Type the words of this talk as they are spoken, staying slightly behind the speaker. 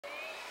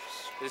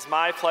It is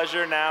my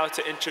pleasure now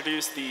to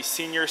introduce the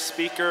senior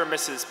speaker,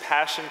 Mrs.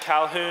 Passion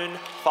Calhoun,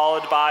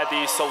 followed by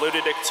the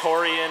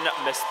salutatorian,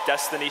 Miss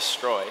Destiny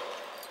Stroy.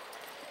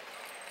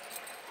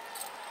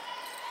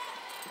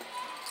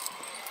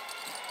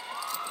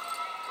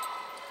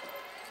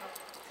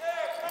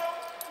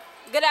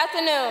 Good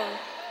afternoon,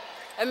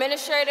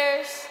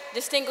 administrators,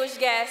 distinguished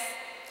guests,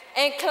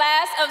 and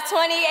class of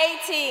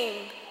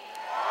 2018.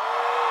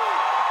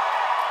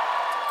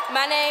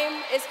 My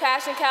name is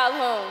Passion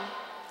Calhoun.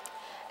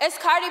 As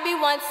Cardi B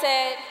once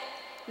said,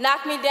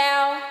 knock me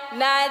down 9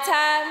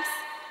 times,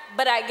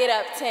 but I get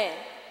up 10.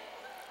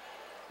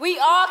 We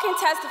all can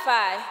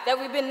testify that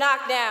we've been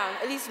knocked down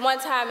at least one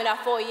time in our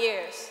 4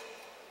 years.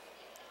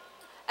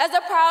 As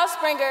a proud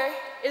Springer,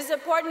 it is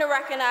important to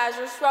recognize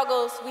the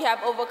struggles we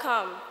have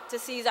overcome to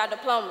seize our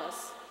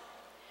diplomas.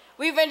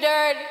 We've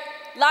endured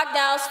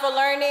lockdowns for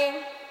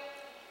learning,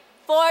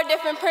 4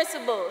 different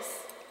principals,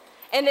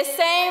 and the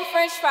same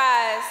French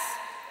fries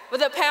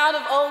with a pound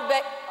of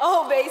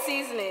Old Bay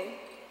seasoning,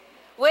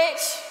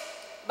 which,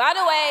 by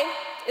the way,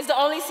 is the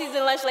only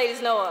seasoned lunch ladies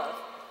know of.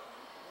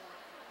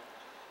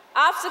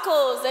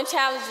 Obstacles and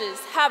challenges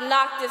have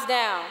knocked us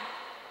down,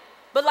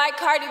 but like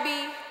Cardi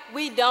B,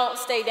 we don't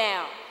stay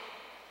down.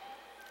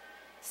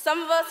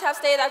 Some of us have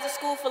stayed after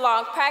school for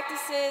long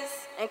practices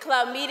and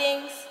club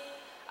meetings.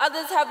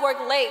 Others have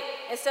worked late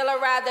and still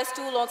arrived at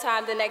school on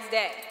time the next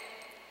day.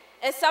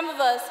 And some of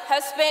us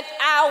have spent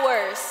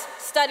hours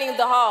studying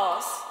the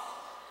halls.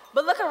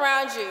 But look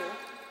around you.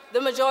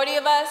 The majority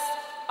of us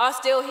are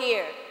still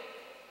here.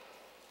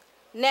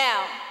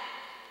 Now,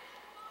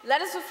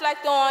 let us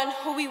reflect on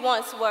who we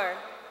once were.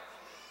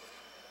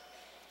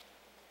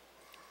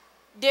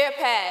 Dear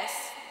past,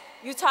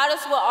 you taught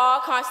us we're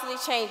all constantly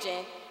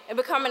changing and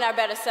becoming our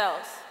better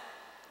selves.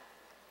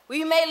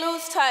 We may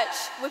lose touch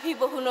with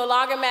people who no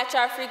longer match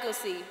our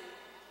frequency,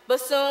 but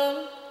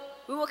soon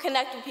we will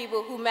connect with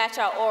people who match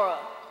our aura.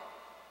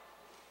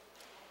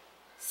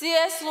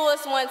 C.S.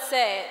 Lewis once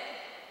said,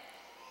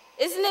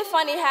 "Isn't it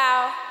funny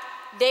how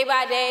day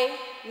by day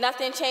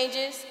nothing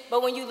changes,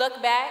 but when you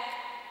look back,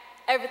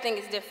 everything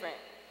is different?"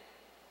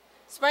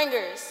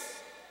 Springers,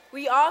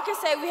 we all can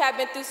say we have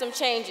been through some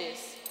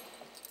changes.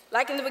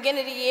 Like in the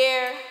beginning of the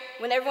year,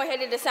 when everyone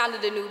hated the sound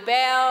of the new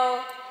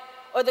bell,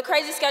 or the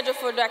crazy schedule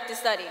for directed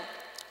study.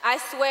 I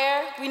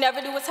swear, we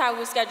never knew what time we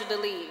were scheduled to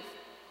leave.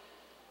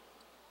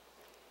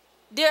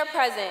 Dear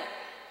present,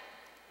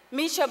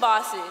 meet your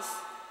bosses.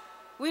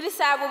 We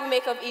decide what we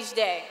make of each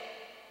day.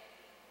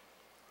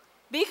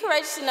 Be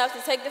courageous enough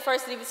to take the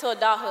first leap into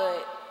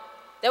adulthood.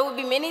 There will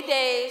be many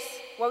days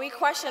where we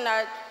question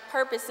our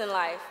purpose in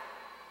life.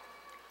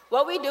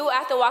 What we do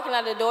after walking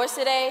out the doors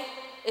today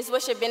is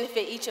what should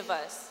benefit each of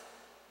us.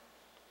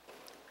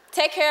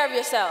 Take care of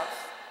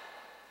yourself.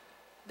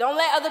 Don't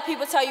let other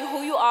people tell you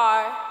who you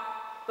are,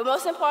 but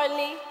most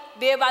importantly,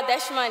 be about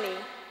that shmoney.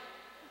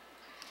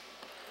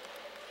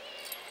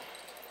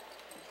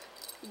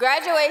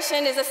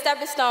 Graduation is a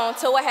stepping stone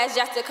to what has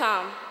yet to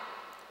come.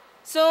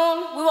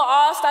 Soon, we will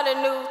all start a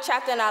new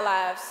chapter in our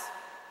lives.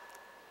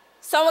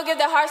 Some will give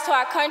their hearts to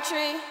our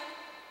country,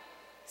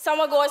 some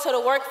will go into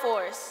the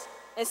workforce,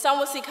 and some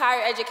will seek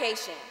higher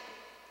education.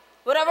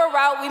 Whatever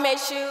route we may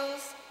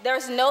choose, there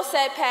is no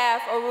set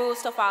path or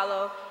rules to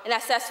follow in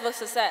our quest for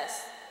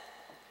success.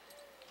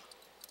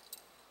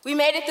 We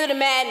made it through the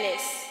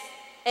madness,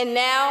 and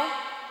now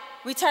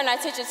we turn our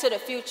attention to the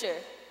future.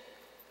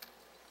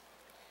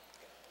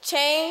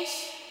 Change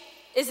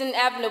is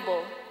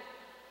inevitable.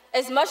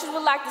 As much as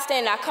we'd like to stay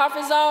in our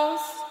comfort zones,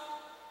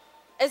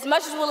 as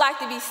much as we'd like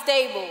to be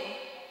stable,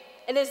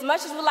 and as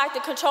much as we'd like to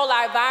control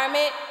our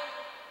environment,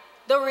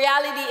 the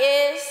reality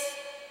is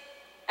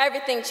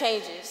everything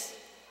changes.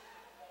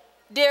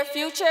 Dear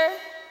future,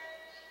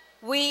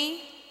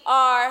 we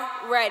are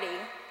ready.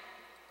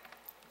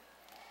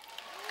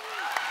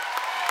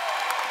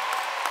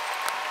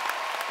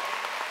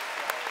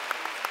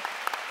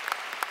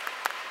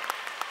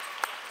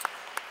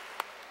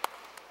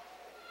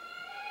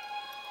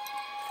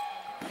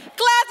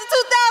 Class of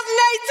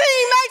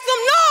 2018, make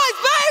some noise,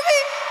 baby!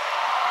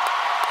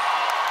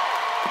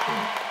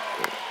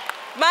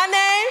 My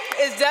name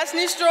is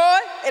Destiny Stroy,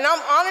 and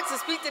I'm honored to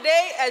speak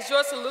today as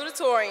your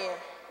salutatorian.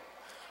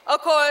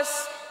 Of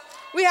course,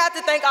 we have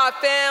to thank our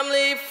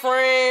family,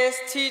 friends,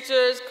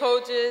 teachers,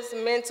 coaches,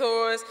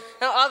 mentors,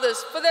 and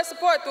others for their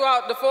support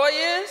throughout the 4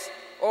 years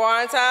or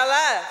our entire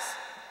lives.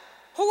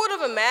 Who would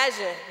have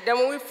imagined that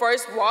when we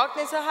first walked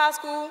into high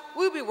school,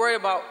 we'd be worried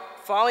about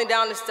falling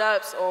down the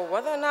steps or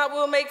whether or not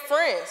we'll make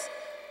friends?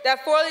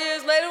 That 4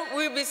 years later,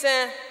 we'd be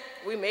saying,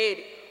 we made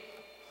it.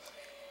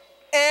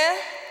 And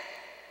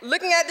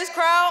looking at this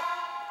crowd,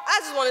 I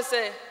just want to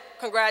say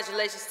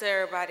congratulations to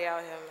everybody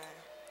out here, man.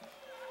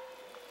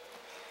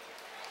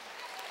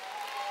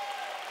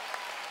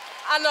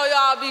 I know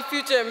y'all be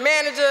future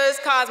managers,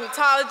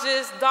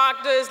 cosmetologists,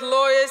 doctors,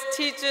 lawyers,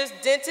 teachers,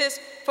 dentists,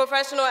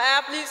 professional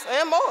athletes,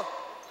 and more.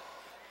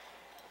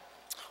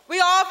 We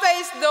all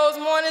face those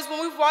mornings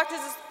when we've walked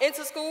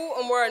into school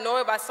and we're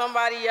annoyed by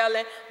somebody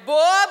yelling,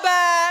 "Boy,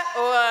 bye,"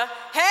 or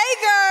 "Hey,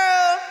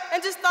 girl,"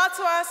 and just thought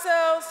to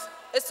ourselves,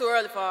 it's too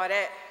early for all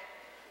that.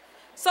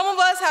 Some of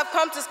us have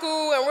come to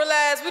school and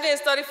realized we didn't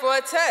study for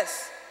a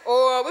test,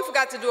 or we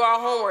forgot to do our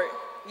homework.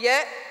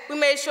 Yet, we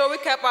made sure we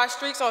kept our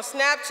streaks on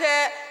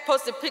Snapchat,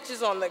 posted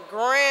pictures on the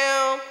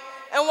gram,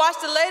 and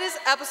watched the latest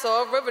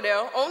episode of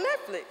Riverdale on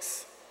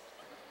Netflix.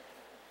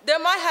 There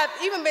might have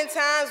even been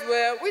times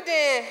where we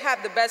didn't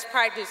have the best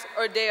practice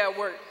or day at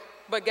work,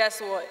 but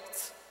guess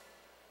what?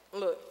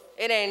 Look,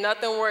 it ain't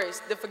nothing worse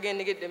than forgetting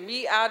to get the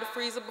meat out of the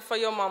freezer before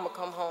your mama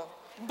come home.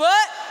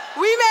 But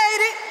we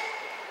made it.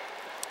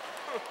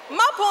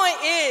 My point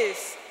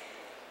is,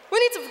 we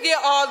need to forget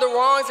all the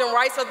wrongs and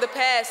rights of the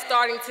past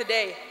starting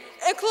today,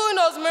 including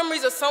those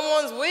memories of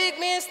someone's wig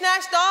being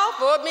snatched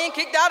off or being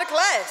kicked out of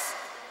class.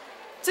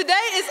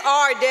 Today is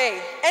our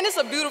day, and it's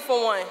a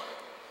beautiful one.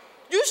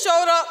 You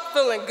showed up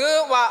feeling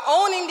good while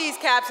owning these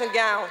caps and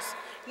gowns,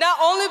 not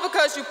only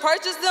because you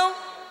purchased them,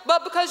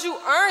 but because you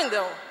earned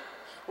them,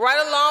 right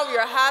along with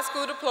your high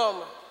school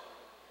diploma.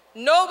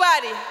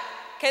 Nobody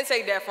can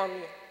take that from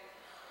you.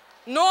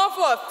 Knowing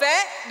for a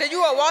fact that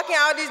you are walking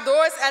out these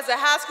doors as a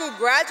high school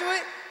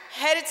graduate,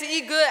 headed to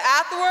eat good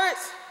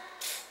afterwards,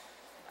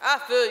 I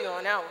feel you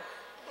on that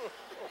one.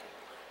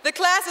 The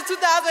class of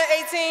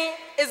 2018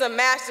 is a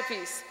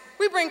masterpiece.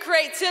 We bring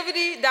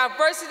creativity,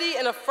 diversity,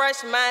 and a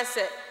fresh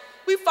mindset.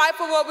 We fight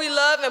for what we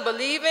love and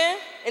believe in,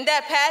 and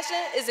that passion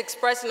is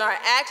expressed in our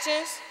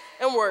actions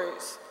and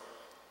words.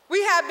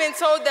 We have been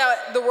told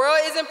that the world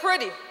isn't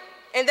pretty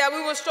and that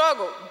we will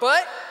struggle,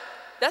 but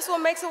that's what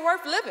makes it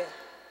worth living.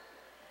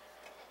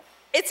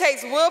 It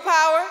takes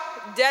willpower,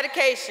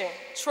 dedication,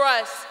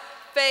 trust,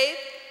 faith,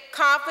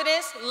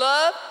 confidence,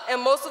 love,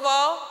 and most of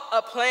all,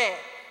 a plan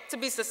to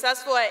be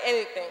successful at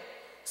anything.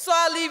 So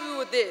I'll leave you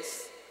with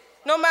this.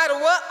 No matter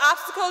what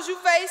obstacles you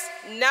face,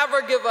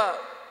 never give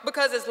up.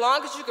 Because as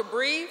long as you can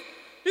breathe,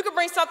 you can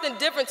bring something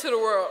different to the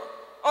world.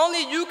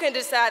 Only you can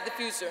decide the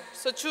future,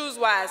 so choose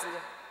wisely.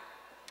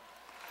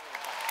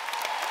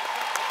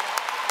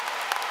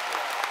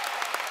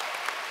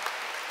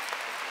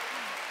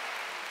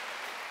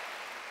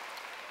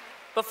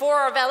 Before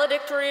our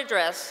valedictory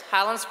address,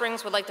 Highland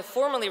Springs would like to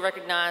formally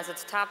recognize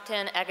its top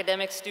 10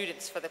 academic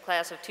students for the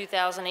class of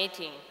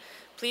 2018.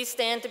 Please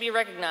stand to be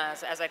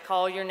recognized as I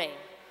call your name.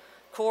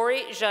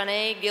 Corey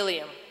Janae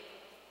Gilliam.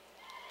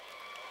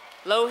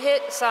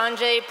 Lohit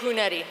Sanjay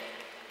Punetti.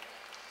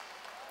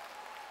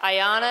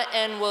 Ayana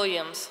N.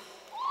 Williams.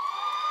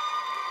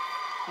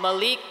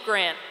 Malik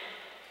Grant.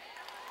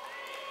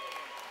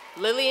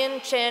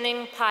 Lillian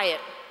Channing Pyatt.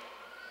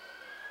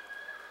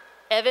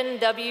 Evan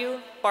W.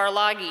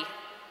 Barlagi.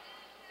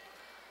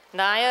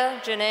 Naya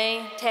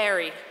Janae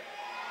Terry.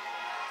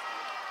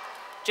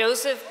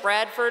 Joseph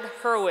Bradford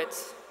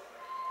Hurwitz.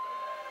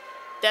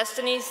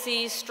 Destiny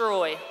C.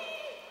 Stroy.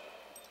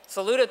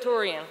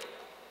 Salutatorian.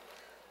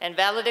 And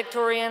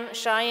valedictorian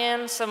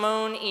Cheyenne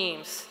Simone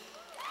Eames.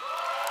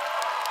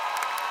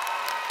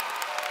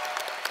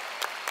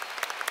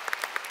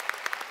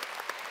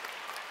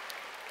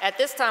 At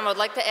this time, I would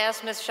like to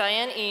ask Ms.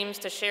 Cheyenne Eames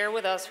to share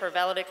with us her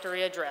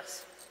valedictory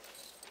address.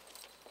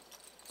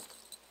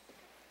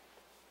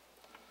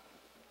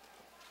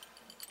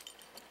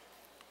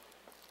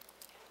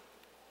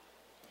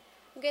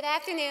 Good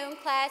afternoon,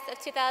 class of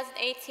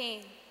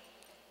 2018.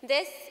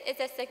 This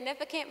is a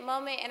significant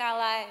moment in our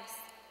lives.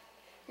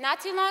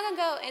 Not too long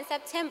ago in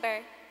September,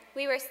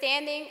 we were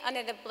standing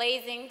under the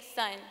blazing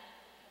sun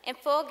in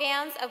full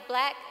gowns of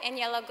black and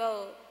yellow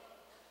gold,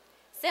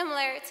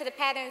 similar to the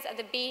patterns of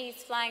the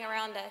bees flying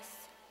around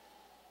us.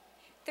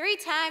 3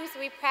 times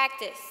we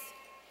practiced,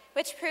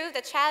 which proved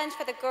a challenge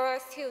for the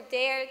girls who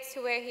dared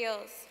to wear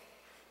heels.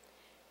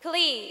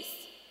 Please,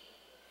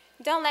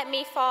 don't let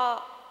me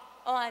fall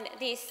on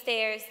these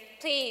stairs.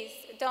 Please,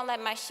 don't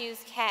let my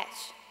shoes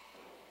catch.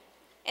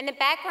 In the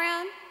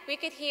background, we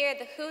could hear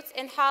the hoots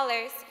and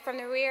hollers from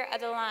the rear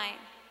of the line.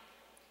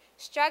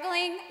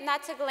 Struggling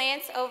not to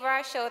glance over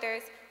our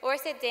shoulders or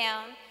sit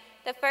down,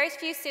 the first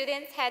few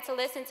students had to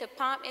listen to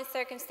pomp and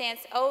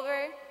circumstance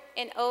over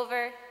and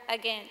over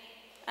again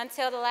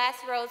until the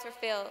last rows were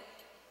filled.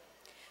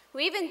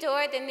 We've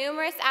endured the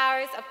numerous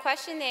hours of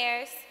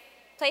questionnaires,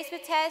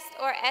 placement tests,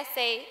 or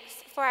essays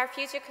for our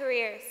future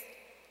careers.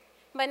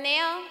 But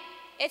now,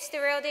 it's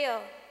the real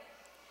deal.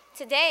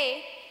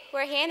 Today,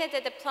 we're handed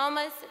the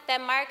diplomas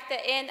that mark the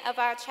end of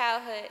our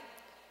childhood.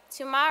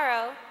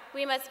 Tomorrow,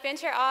 we must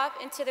venture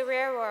off into the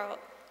real world,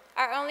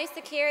 our only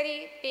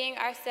security being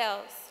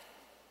ourselves.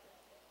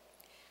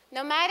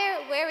 No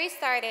matter where we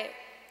started,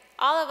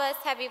 all of us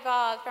have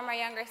evolved from our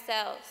younger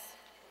selves.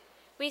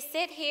 We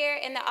sit here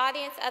in the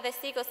audience of the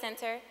Siegel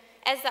Center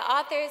as the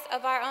authors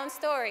of our own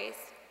stories,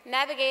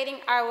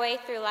 navigating our way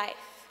through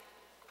life.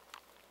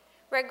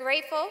 We're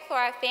grateful for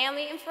our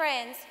family and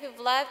friends who've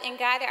loved and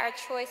guided our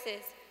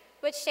choices,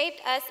 which shaped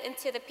us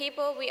into the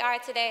people we are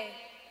today.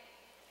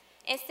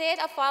 Instead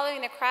of following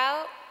the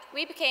crowd,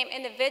 we became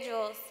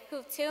individuals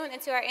who've tuned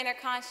into our inner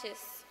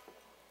conscious.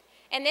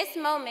 In this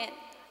moment,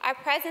 our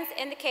presence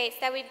indicates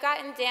that we've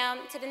gotten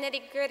down to the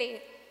nitty-gritty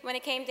when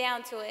it came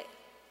down to it.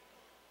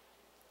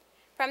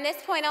 From this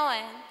point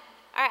on,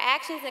 our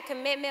actions and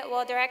commitment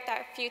will direct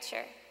our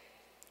future.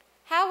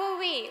 How will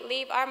we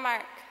leave our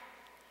mark?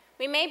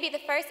 We may be the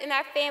first in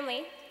our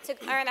family to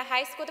earn a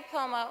high school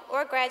diploma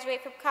or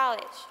graduate from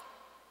college.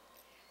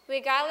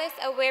 Regardless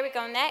of where we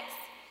go next,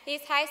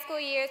 these high school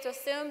years will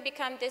soon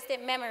become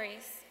distant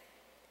memories.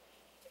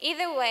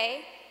 Either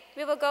way,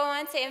 we will go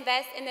on to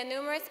invest in the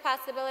numerous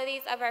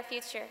possibilities of our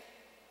future.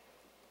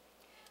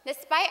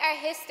 Despite our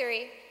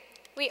history,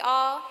 we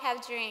all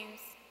have dreams.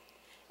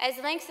 As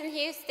Langston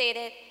Hughes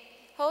stated,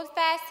 hold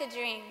fast to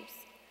dreams,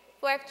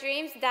 for if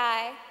dreams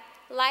die,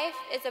 life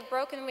is a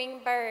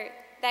broken-winged bird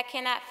that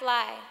cannot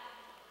fly.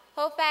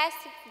 Hold fast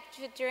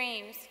to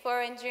dreams, for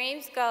when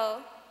dreams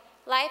go,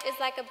 life is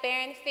like a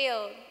barren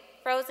field,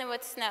 frozen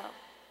with snow.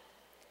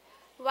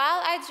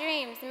 While our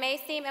dreams may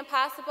seem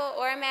impossible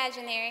or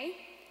imaginary,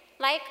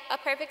 like a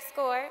perfect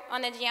score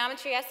on the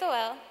Geometry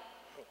SOL,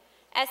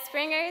 as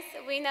Springers,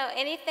 we know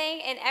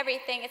anything and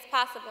everything is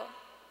possible.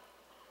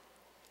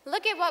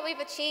 Look at what we've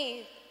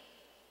achieved.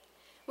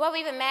 What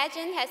we've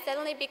imagined has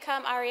suddenly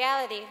become our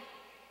reality.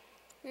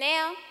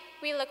 Now,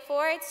 we look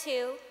forward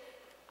to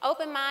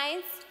open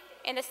minds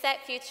and a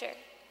set future.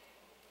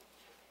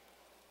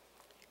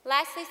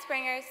 Lastly,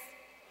 Springers,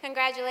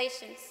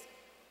 congratulations.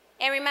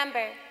 And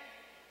remember,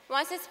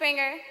 once a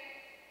Springer,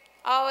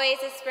 always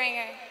a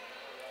Springer.